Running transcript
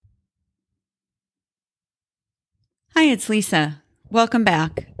Hi, it's Lisa. Welcome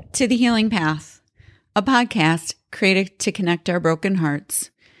back to The Healing Path, a podcast created to connect our broken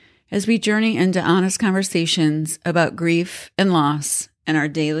hearts as we journey into honest conversations about grief and loss in our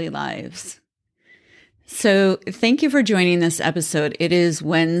daily lives. So thank you for joining this episode. It is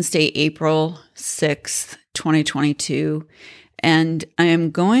Wednesday, April 6th, 2022, and I am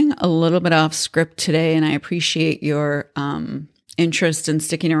going a little bit off script today, and I appreciate your interest in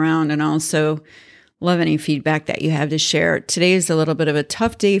sticking around, and also love any feedback that you have to share. Today is a little bit of a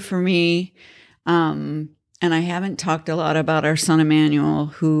tough day for me, and I haven't talked a lot about our son Emmanuel,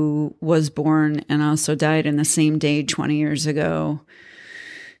 who was born and also died in the same day 20 years ago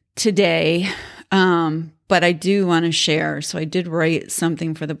today, but I do want to share. So I did write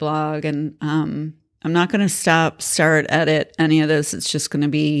something for the blog, and I'm not going to start, edit any of this. It's just going to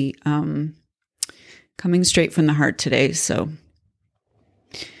be coming straight from the heart today, so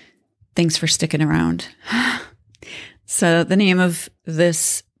thanks for sticking around. So the name of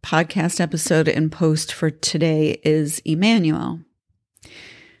this podcast episode and post for today is Emmanuel.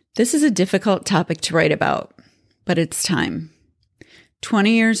 This is a difficult topic to write about, but it's time.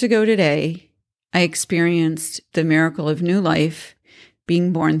 20 years ago today, I experienced the miracle of new life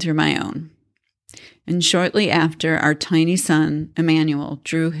being born through my own. And shortly after our tiny son, Emmanuel,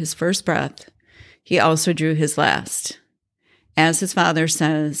 drew his first breath, he also drew his last. As his father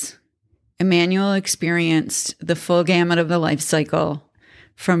says, Emmanuel experienced the full gamut of the life cycle,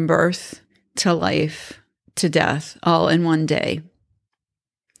 from birth to life to death, all in one day.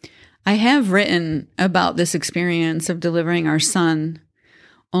 I have written about this experience of delivering our son,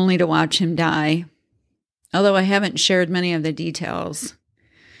 only to watch him die, although I haven't shared many of the details.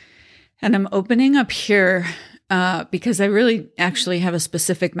 And I'm opening up here because I really actually have a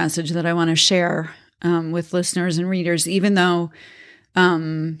specific message that I want to share with listeners and readers, even though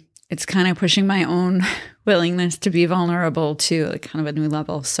it's kind of pushing my own willingness to be vulnerable to kind of a new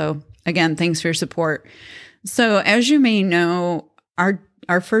level. So again, thanks for your support. So as you may know,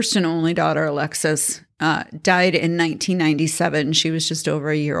 our first and only daughter, Alexis, died in 1997. She was just over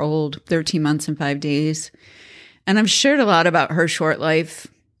a year old, 13 months and 5 days. And I've shared a lot about her short life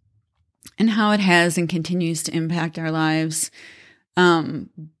and how it has and continues to impact our lives. But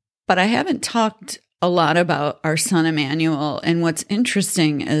I haven't talked a lot about our son Emmanuel. And what's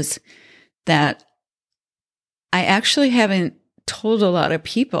interesting is that I actually haven't told a lot of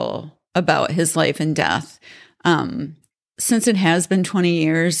people about his life and death. Since it has been 20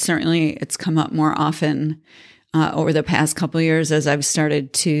 years, certainly it's come up more often over the past couple of years as I've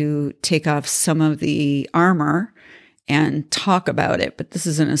started to take off some of the armor and talk about it. But this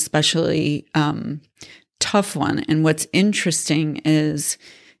is an especially tough one. And what's interesting is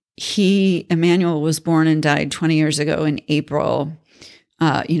Emmanuel was born and died 20 years ago in April,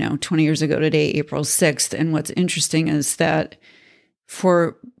 20 years ago today, April 6th. And what's interesting is that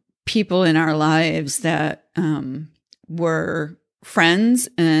for people in our lives that were friends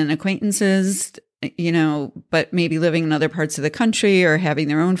and acquaintances, but maybe living in other parts of the country or having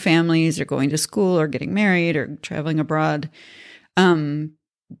their own families or going to school or getting married or traveling abroad,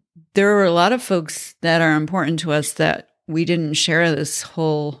 there were a lot of folks that are important to us that we didn't share this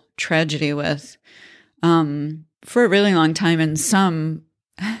whole tragedy with for a really long time, and some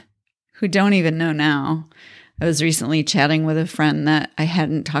who don't even know now. I was recently chatting with a friend that I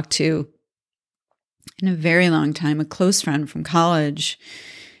hadn't talked to in a very long time, a close friend from college,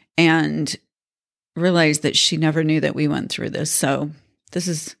 and realized that she never knew that we went through this. So this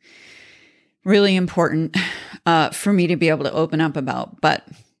is really important for me to be able to open up about, but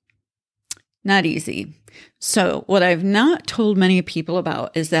not easy. So what I've not told many people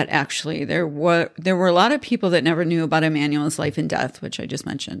about is that actually there were a lot of people that never knew about Emmanuel's life and death, which I just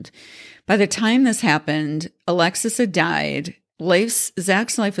mentioned. By the time this happened, Alexis had died.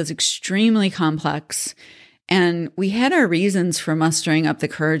 Zach's life was extremely complex, and we had our reasons for mustering up the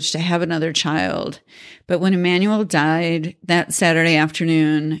courage to have another child. But when Emmanuel died that Saturday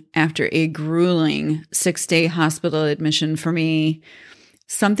afternoon, after a grueling 6-day hospital admission for me,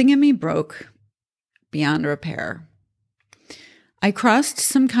 something in me broke beyond repair. I crossed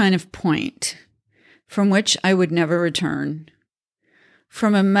some kind of point from which I would never return.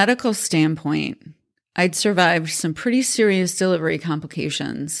 From a medical standpoint, I'd survived some pretty serious delivery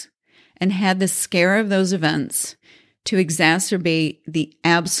complications and had the scare of those events to exacerbate the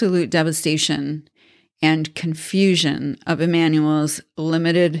absolute devastation and confusion of Emmanuel's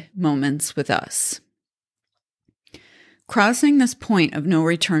limited moments with us. Crossing this point of no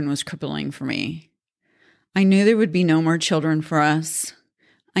return was crippling for me. I knew there would be no more children for us.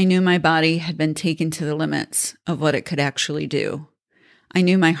 I knew my body had been taken to the limits of what it could actually do. I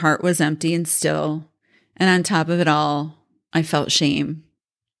knew my heart was empty and still, And on top of it all, I felt shame.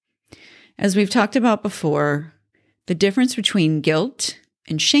 As we've talked about before, the difference between guilt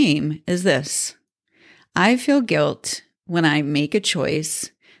and shame is this. I feel guilt when I make a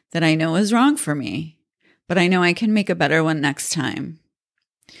choice that I know is wrong for me, but I know I can make a better one next time.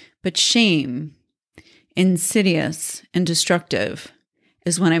 But shame, insidious and destructive,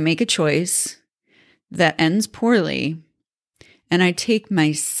 is when I make a choice that ends poorly and I take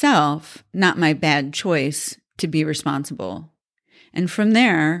myself, not my bad choice, to be responsible. And from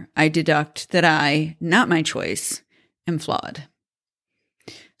there, I deduct that I, not my choice, am flawed.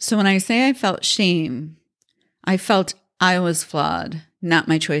 So when I say I felt shame, I felt I was flawed, not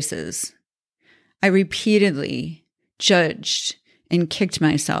my choices. I repeatedly judged and kicked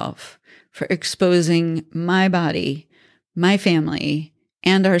myself for exposing my body, my family,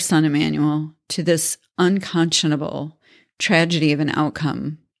 and our son Emmanuel to this unconscionable tragedy of an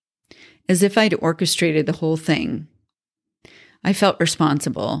outcome, as if I'd orchestrated the whole thing. I felt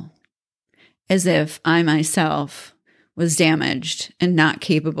responsible, as if I myself was damaged and not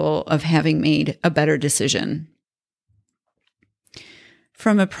capable of having made a better decision.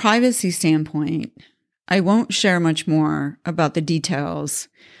 From a privacy standpoint, I won't share much more about the details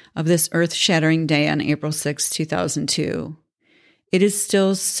of this earth-shattering day on April 6, 2002. It is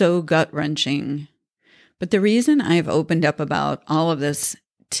still so gut-wrenching. But the reason I've opened up about all of this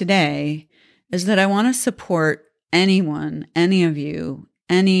today is that I want to support anyone, any of you,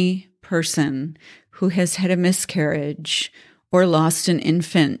 any person who has had a miscarriage or lost an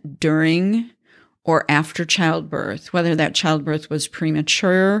infant during or after childbirth, whether that childbirth was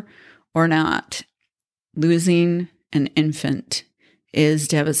premature or not. Losing an infant is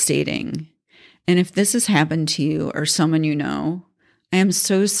devastating. And if this has happened to you or someone you know, I am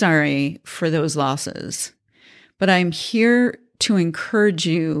so sorry for those losses. But I'm here to encourage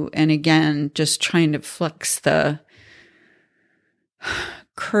you, and again, just trying to flex the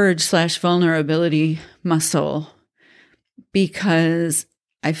courage/vulnerability muscle, because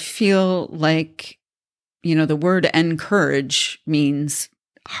I feel like, the word encourage means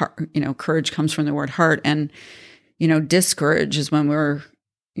heart, courage comes from the word heart, and, discourage is when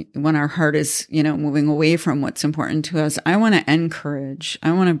our heart is, moving away from what's important to us. I want to encourage.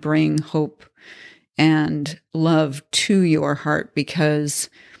 I want to bring hope and love to your heart, because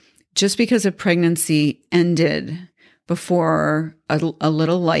just because a pregnancy ended before a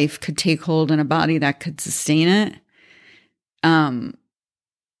little life could take hold in a body that could sustain it,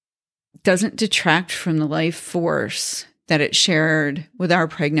 doesn't detract from the life force that it shared with our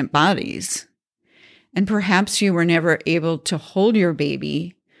pregnant bodies. And perhaps you were never able to hold your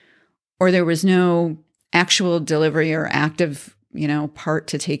baby, or there was no actual delivery or active, part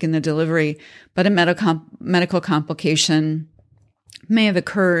to take in the delivery, but a medical complication may have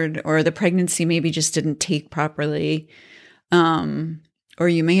occurred, or the pregnancy maybe just didn't take properly, or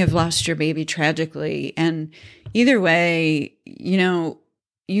you may have lost your baby tragically. And either way,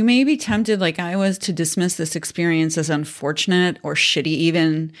 you may be tempted, like I was, to dismiss this experience as unfortunate or shitty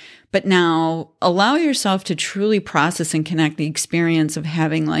even, but now allow yourself to truly process and connect the experience of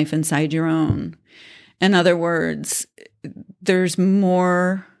having life inside your own. In other words, there's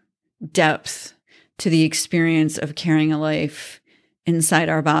more depth to the experience of carrying a life inside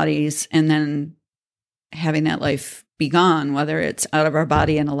our bodies and then having that life be gone, whether it's out of our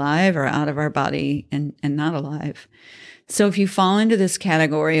body and alive or out of our body and not alive. So if you fall into this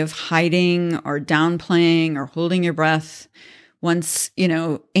category of hiding or downplaying or holding your breath, once,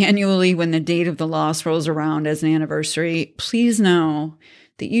 annually when the date of the loss rolls around as an anniversary, please know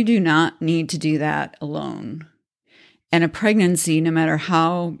that you do not need to do that alone. And a pregnancy, no matter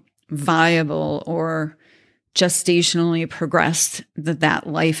how viable or gestationally progressed that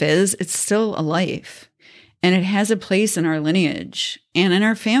life is, it's still a life. And it has a place in our lineage and in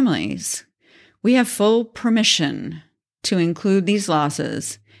our families. We have full permission to include these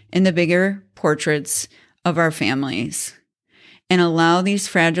losses in the bigger portraits of our families and allow these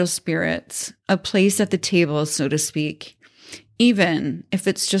fragile spirits a place at the table, so to speak, even if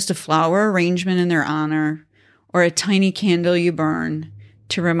it's just a flower arrangement in their honor or a tiny candle you burn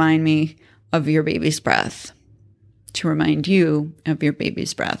to remind me of your baby's breath, to remind you of your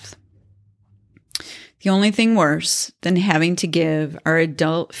baby's breath. The only thing worse than having to give our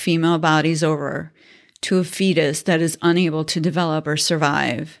adult female bodies over to a fetus that is unable to develop or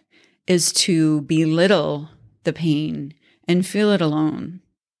survive is to belittle the pain and feel it alone.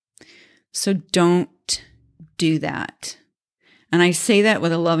 So don't do that. And I say that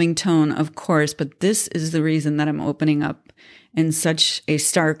with a loving tone, of course, but this is the reason that I'm opening up in such a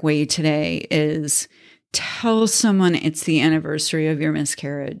stark way today is tell someone it's the anniversary of your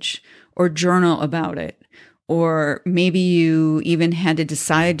miscarriage, or journal about it. Or maybe you even had to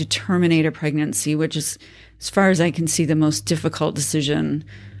decide to terminate a pregnancy, which is, as far as I can see, the most difficult decision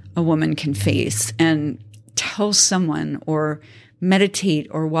a woman can face. And tell someone, or meditate,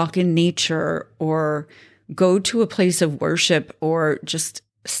 or walk in nature, or go to a place of worship, or just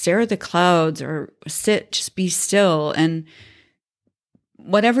stare at the clouds, or sit, just be still. And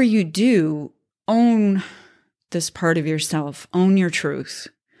whatever you do, own this part of yourself, own your truth.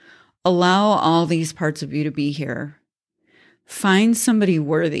 Allow all these parts of you to be here. Find somebody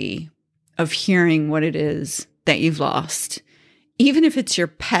worthy of hearing what it is that you've lost. Even if it's your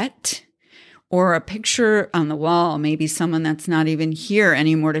pet or a picture on the wall, maybe someone that's not even here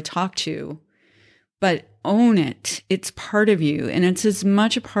anymore to talk to. But own it. It's part of you, and it's as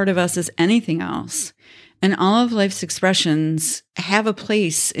much a part of us as anything else. And all of life's expressions have a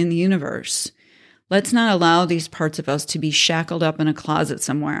place in the universe. Let's not allow these parts of us to be shackled up in a closet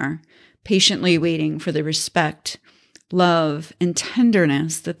somewhere, patiently waiting for the respect, love, and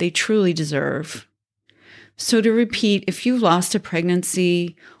tenderness that they truly deserve. So to repeat, if you've lost a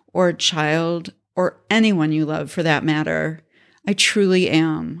pregnancy or a child, or anyone you love for that matter, I truly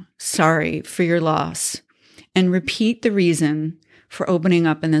am sorry for your loss. And repeat the reason for opening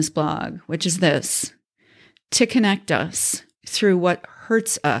up in this blog, which is this: to connect us through what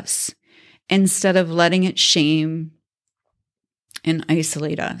hurts us instead of letting it shame and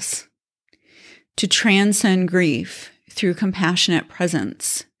isolate us. To transcend grief through compassionate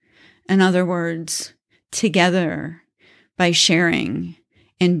presence. In other words, together by sharing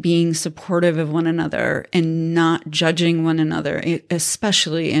and being supportive of one another and not judging one another,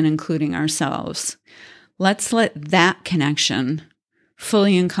 especially and including ourselves. Let's let that connection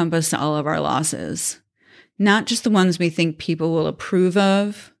fully encompass all of our losses, not just the ones we think people will approve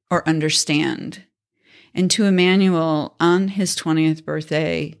of or understand. And to Emmanuel, on his 20th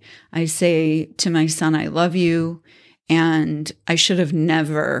birthday, I say to my son, I love you, and I should have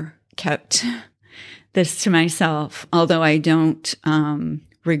never kept this to myself, although I don't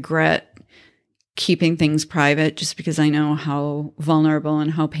regret keeping things private just because I know how vulnerable and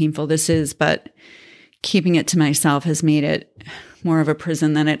how painful this is, but keeping it to myself has made it more of a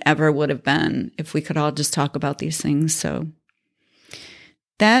prison than it ever would have been if we could all just talk about these things. So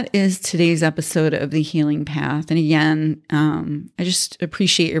that is today's episode of The Healing Path. And again, I just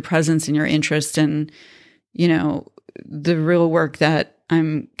appreciate your presence and your interest in, the real work that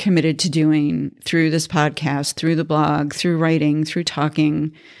I'm committed to doing through this podcast, through the blog, through writing, through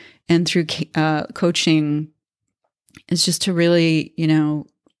talking, and through coaching, is just to really,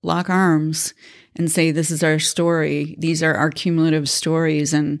 lock arms and say, this is our story. These are our cumulative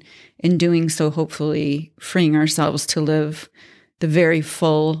stories. And in doing so, hopefully freeing ourselves to live the very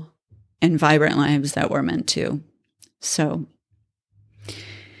full and vibrant lives that we're meant to. So,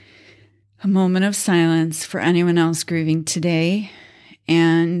 a moment of silence for anyone else grieving today.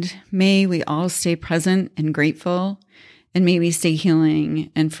 And may we all stay present and grateful, and maybe stay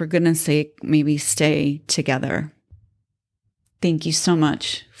healing. And for goodness sake, maybe stay together. Thank you so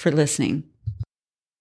much for listening.